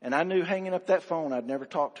 And I knew hanging up that phone I'd never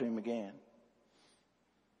talk to him again.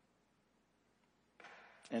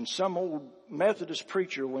 And some old Methodist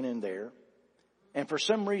preacher went in there, and for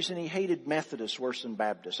some reason he hated Methodists worse than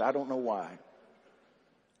Baptists. I don't know why.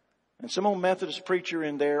 And some old Methodist preacher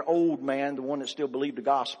in there, old man, the one that still believed the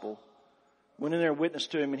gospel, went in there and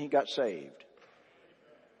witnessed to him, and he got saved.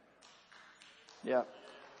 Yeah.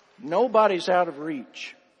 Nobody's out of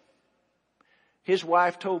reach. His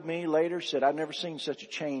wife told me later, said, I've never seen such a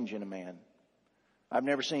change in a man. I've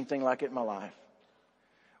never seen anything like it in my life.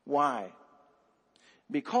 Why?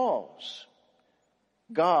 Because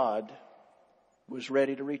God was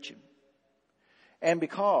ready to reach him. And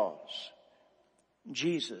because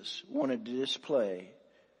Jesus wanted to display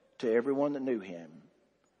to everyone that knew him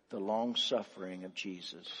the long suffering of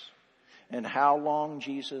Jesus and how long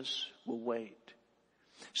Jesus will wait.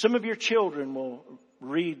 Some of your children will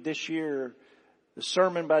read this year the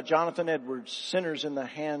sermon by Jonathan Edwards, Sinners in the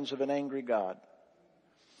Hands of an Angry God.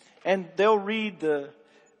 And they'll read the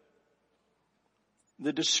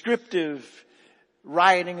descriptive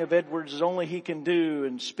writing of Edwards as only he can do,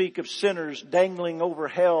 and speak of sinners dangling over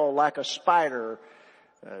hell like a spider,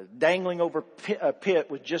 dangling over a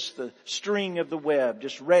pit with just the string of the web,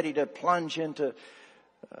 just ready to plunge into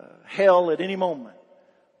hell at any moment.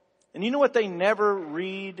 And you know what they never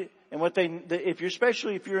read, and what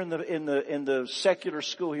especially if you're in the secular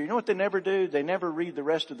school here, you know what they never do? They never read the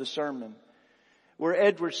rest of the sermon, where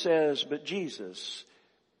Edwards says, but Jesus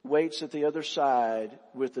waits at the other side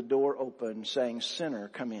with the door open, saying, sinner,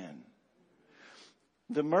 come in.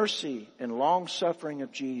 The mercy and long suffering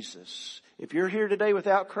of Jesus. If you're here today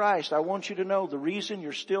without Christ, I want you to know the reason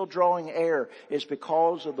you're still drawing air is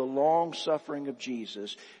because of the long suffering of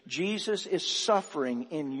Jesus. Jesus is suffering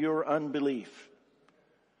in your unbelief.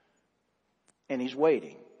 And he's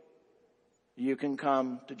waiting. You can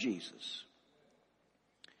come to Jesus.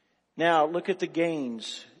 Now look at the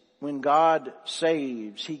gains. When God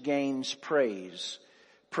saves, he gains praise.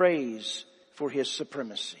 Praise for his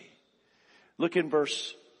supremacy. Look in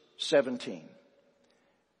verse 17.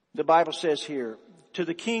 The Bible says here, to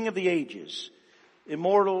the King of the ages,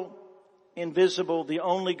 immortal, invisible, the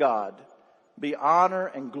only God, be honor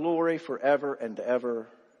and glory forever and ever.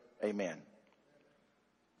 Amen.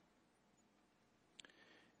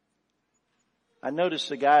 I noticed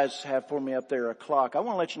the guys have for me up there a clock. I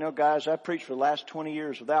want to let you know, guys, I've preached for the last 20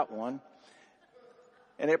 years without one.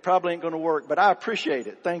 And it probably ain't going to work, but I appreciate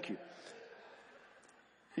it. Thank you.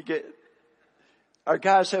 Our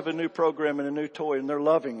guys have a new program and a new toy, and they're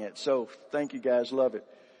loving it. So thank you, guys. Love it.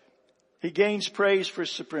 He gains praise for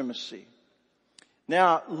supremacy.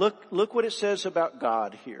 Now, look what it says about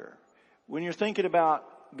God here. When you're thinking about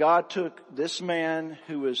God took this man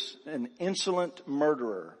who was an insolent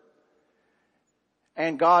murderer,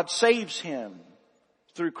 and God saves him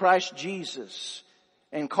through Christ Jesus,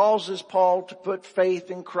 and causes Paul to put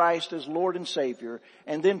faith in Christ as Lord and Savior,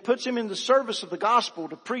 and then puts him in the service of the gospel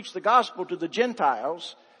to preach the gospel to the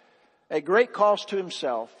Gentiles at great cost to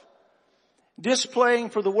himself, displaying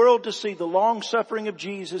for the world to see the long suffering of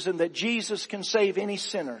Jesus and that Jesus can save any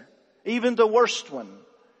sinner, even the worst one.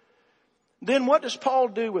 Then what does Paul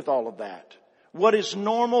do with all of that? What is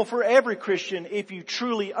normal for every Christian if you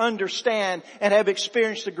truly understand and have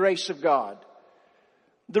experienced the grace of God?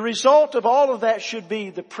 The result of all of that should be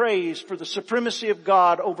the praise for the supremacy of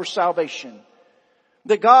God over salvation.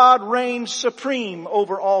 That God reigns supreme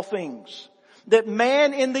over all things. That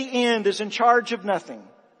man in the end is in charge of nothing.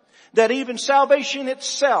 That even salvation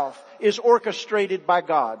itself is orchestrated by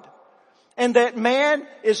God. And that man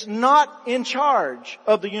is not in charge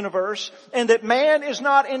of the universe, and that man is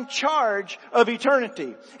not in charge of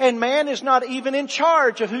eternity, and man is not even in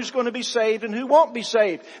charge of who's going to be saved and who won't be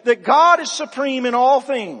saved. That God is supreme in all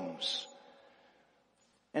things.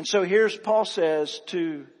 And so here's Paul says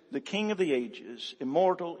to the King of the ages,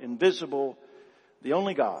 immortal, invisible, the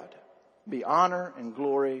only God, be honor and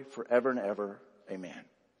glory forever and ever. Amen.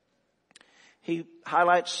 He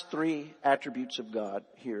highlights three attributes of God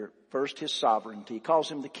here. First, his sovereignty. He calls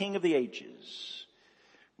him the King of the ages.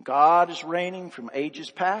 God is reigning from ages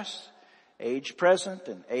past, age present,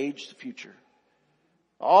 and age the future.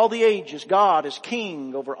 All the ages, God is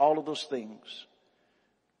king over all of those things.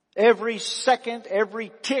 Every second, every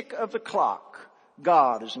tick of the clock,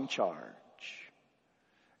 God is in charge.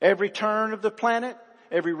 Every turn of the planet,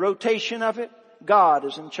 every rotation of it, God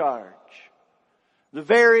is in charge. The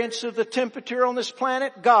variance of the temperature on this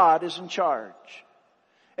planet, God is in charge.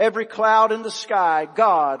 Every cloud in the sky,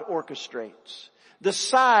 God orchestrates. the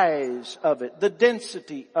size of it, the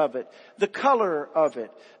density of it, the color of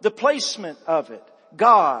it, the placement of it.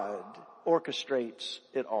 God orchestrates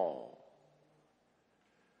it all.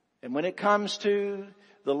 And when it comes to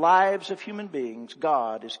the lives of human beings,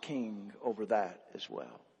 God is king over that as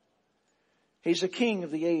well. He's a king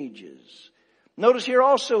of the ages. Notice here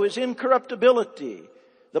also his incorruptibility.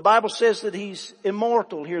 The Bible says that he's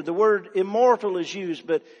immortal here. The word immortal is used,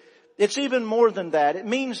 but it's even more than that. It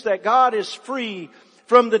means that God is free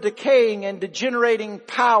from the decaying and degenerating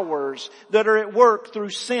powers that are at work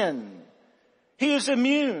through sin. He is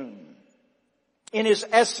immune in his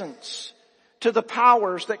essence to the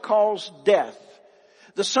powers that cause death.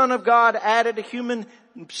 The Son of God added a human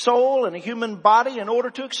soul and a human body in order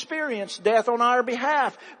to experience death on our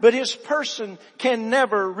behalf. But his person can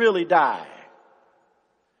never really die.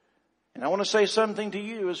 And I want to say something to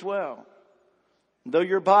you as well. Though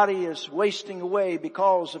your body is wasting away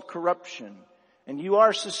because of corruption and you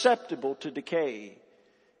are susceptible to decay,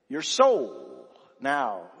 your soul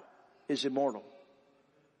now is immortal.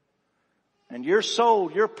 And your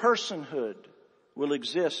soul, your personhood will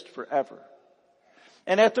exist forever.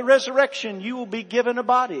 And at the resurrection, you will be given a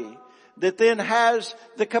body that then has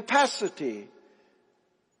the capacity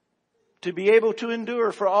to be able to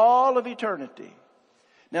endure for all of eternity.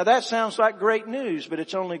 Now that sounds like great news, but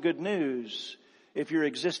it's only good news if you're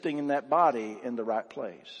existing in that body in the right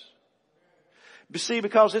place. You see,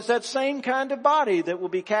 because it's that same kind of body that will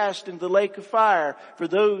be cast into the lake of fire for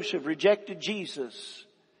those who have rejected Jesus.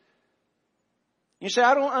 You say,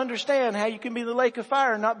 I don't understand how you can be in the lake of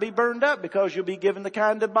fire and not be burned up, because you'll be given the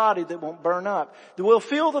kind of body that won't burn up, that will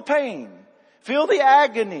feel the pain, feel the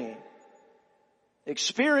agony,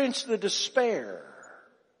 experience the despair,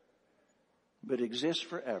 but exist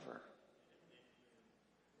forever.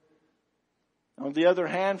 On the other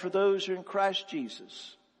hand, for those who are in Christ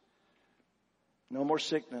Jesus, no more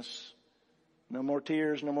sickness, no more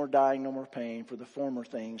tears, no more dying, no more pain, for the former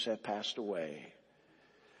things have passed away.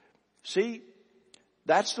 See,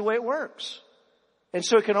 that's the way it works. And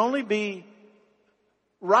so it can only be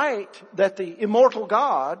right that the immortal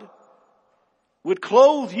God would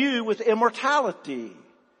clothe you with immortality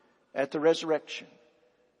at the resurrection.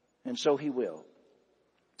 And so he will.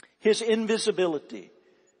 His invisibility.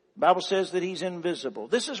 The Bible says that he's invisible.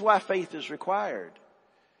 This is why faith is required.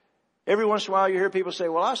 Every once in a while you hear people say,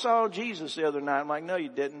 well, I saw Jesus the other night. I'm like, no, you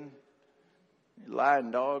didn't. You lying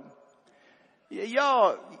dog.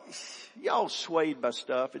 Y'all swayed by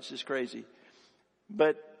stuff. It's just crazy.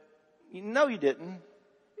 But no, you didn't.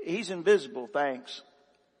 He's invisible, thanks.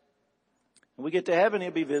 When we get to heaven,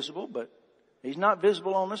 he'll be visible, but he's not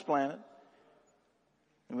visible on this planet.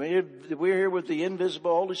 And we're here with the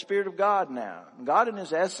invisible Holy Spirit of God now. God in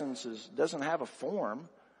his essence doesn't have a form.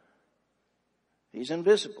 He's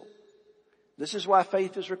invisible. This is why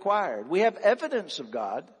faith is required. We have evidence of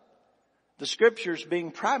God, the scriptures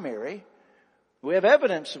being primary. We have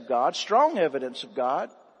evidence of God, strong evidence of God.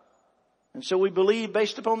 And so we believe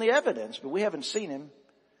based upon the evidence, but we haven't seen him.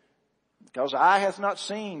 Because eye hath not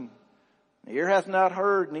seen, ear hath not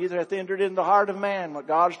heard, neither hath entered into the heart of man what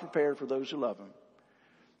God has prepared for those who love him.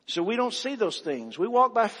 So we don't see those things. We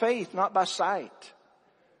walk by faith, not by sight.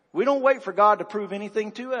 We don't wait for God to prove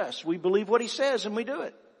anything to us. We believe what he says and we do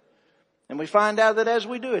it. And we find out that as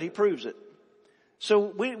we do it, he proves it.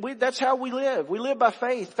 So that's how we live. We live by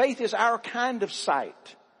faith. Faith is our kind of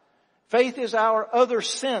sight. Faith is our other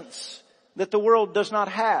sense that the world does not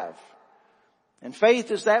have. And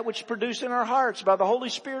faith is that which is produced in our hearts by the Holy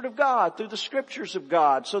Spirit of God through the scriptures of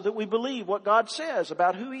God, so that we believe what God says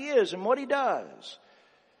about who he is and what he does.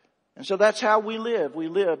 And so that's how we live. We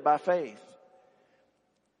live by faith.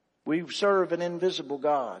 We serve an invisible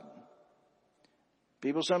God.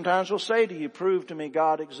 People sometimes will say to you, prove to me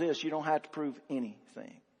God exists. You don't have to prove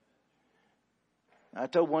anything. I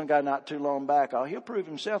told one guy not too long back, he'll prove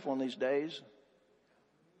himself one of these days.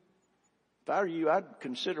 If I were you, I'd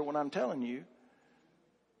consider what I'm telling you.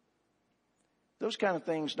 Those kind of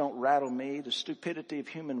things don't rattle me. The stupidity of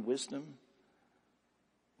human wisdom.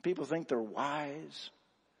 People think they're wise.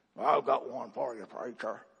 Well, I've got one for you,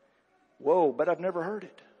 preacher. Whoa, but I've never heard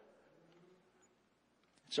it.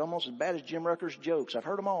 It's almost as bad as Jim Rucker's jokes. I've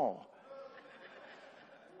heard them all.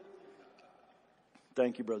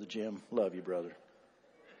 Thank you, Brother Jim. Love you, brother.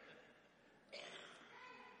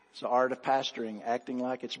 It's the art of pastoring, acting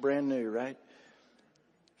like it's brand new, right?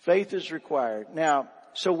 Faith is required. Now,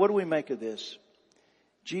 so what do we make of this?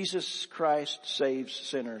 Jesus Christ saves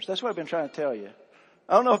sinners. That's what I've been trying to tell you.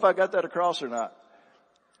 I don't know if I got that across or not.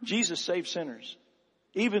 Jesus saves sinners.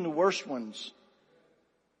 Even the worst ones.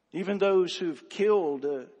 Even those who've killed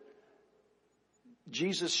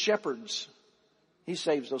Jesus' shepherds. He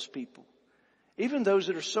saves those people. Even those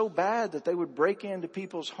that are so bad that they would break into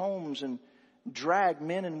people's homes and drag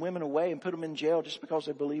men and women away and put them in jail just because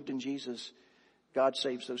they believed in Jesus. God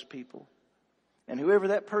saves those people. And whoever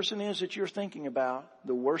that person is that you're thinking about,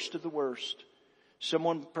 the worst of the worst,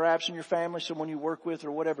 someone perhaps in your family, someone you work with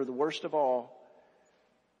or whatever, the worst of all,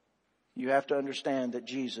 you have to understand that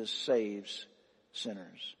Jesus saves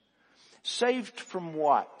sinners. Saved from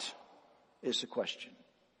what is the question?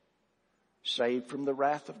 Saved from the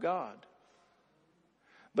wrath of God.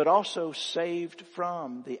 But also saved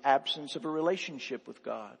from the absence of a relationship with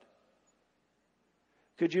God.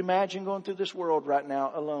 Could you imagine going through this world right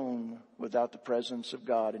now alone without the presence of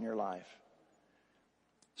God in your life?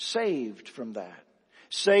 Saved from that.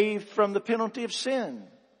 Saved from the penalty of sin.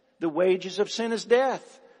 The wages of sin is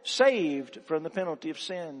death. Saved from the penalty of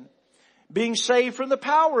sin. Being saved from the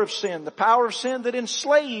power of sin. The power of sin that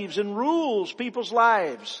enslaves and rules people's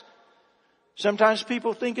lives. Sometimes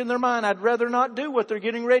people think in their mind, I'd rather not do what they're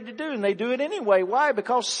getting ready to do. And they do it anyway. Why?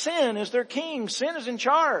 Because sin is their king. Sin is in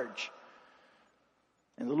charge.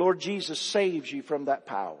 And the Lord Jesus saves you from that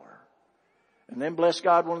power. And then bless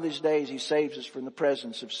God, one of these days He saves us from the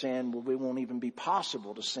presence of sin where we won't even be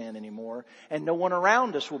possible to sin anymore. And no one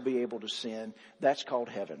around us will be able to sin. That's called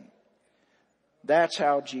heaven. That's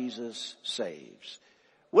how Jesus saves.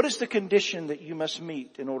 What is the condition that you must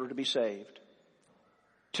meet in order to be saved?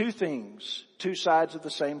 Two things, two sides of the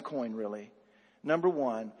same coin really. Number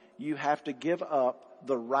one, you have to give up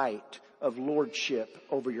the right of lordship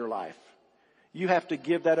over your life. You have to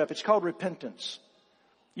give that up. It's called repentance.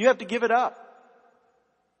 You have to give it up.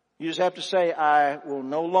 You just have to say, I will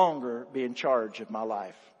no longer be in charge of my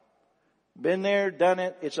life. Been there, done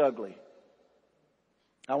it, it's ugly.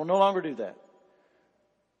 I will no longer do that.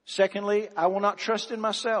 Secondly, I will not trust in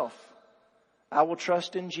myself. I will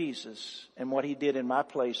trust in Jesus and what He did in my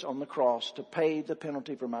place on the cross to pay the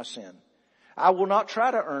penalty for my sin. I will not try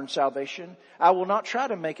to earn salvation. I will not try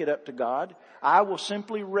to make it up to God. I will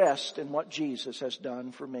simply rest in what Jesus has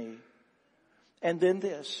done for me. And then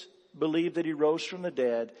this, believe that He rose from the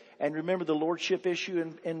dead. And remember the lordship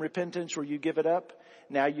issue in repentance where you give it up.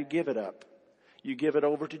 Now you give it up. You give it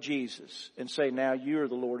over to Jesus and say, now you are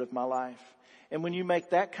the Lord of my life. And when you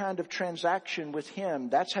make that kind of transaction with Him,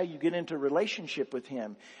 that's how you get into relationship with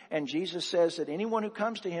Him. And Jesus says that anyone who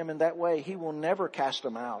comes to Him in that way, He will never cast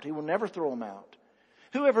them out. He will never throw them out.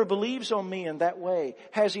 Whoever believes on me in that way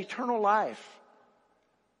has eternal life.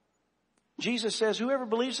 Jesus says whoever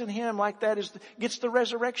believes in Him like that gets the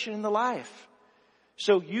resurrection and the life.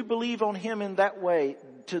 So you believe on Him in that way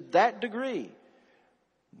to that degree,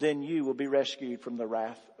 then you will be rescued from the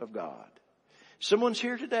wrath of God. Someone's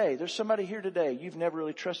here today. There's somebody here today. You've never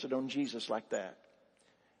really trusted on Jesus like that.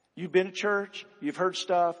 You've been to church. You've heard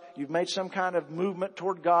stuff. You've made some kind of movement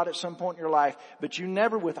toward God at some point in your life. But you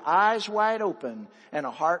never, with eyes wide open and a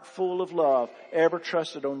heart full of love, ever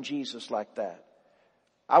trusted on Jesus like that.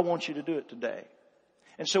 I want you to do it today.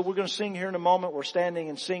 And so we're going to sing here in a moment. We're standing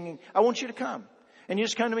and singing. I want you to come. And you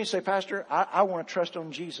just come to me and say, Pastor, I want to trust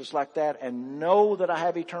on Jesus like that and know that I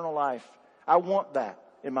have eternal life. I want that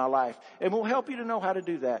in my life. And we'll help you to know how to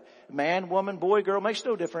do that. Man, woman, boy, girl, makes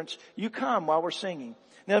no difference. You come while we're singing.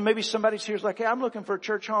 Now maybe somebody's here is like, hey, I'm looking for a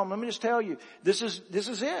church home. Let me just tell you, this is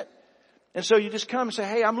it. And so you just come and say,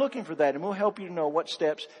 hey, I'm looking for that. And we'll help you to know what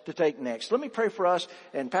steps to take next. Let me pray for us.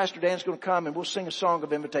 And Pastor Dan's going to come and we'll sing a song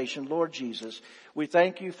of invitation. Lord Jesus, we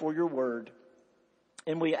thank you for your word.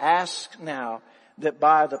 And we ask now that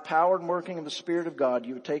by the power and working of the Spirit of God,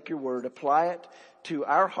 you would take your word, apply it to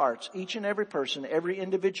our hearts, each and every person, every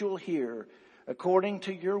individual here, according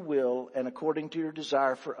to your will and according to your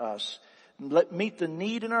desire for us. Meet the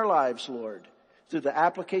need in our lives, Lord, through the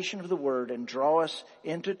application of the word and draw us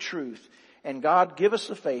into truth. And God, give us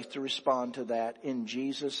the faith to respond to that. In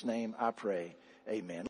Jesus' name I pray. Amen.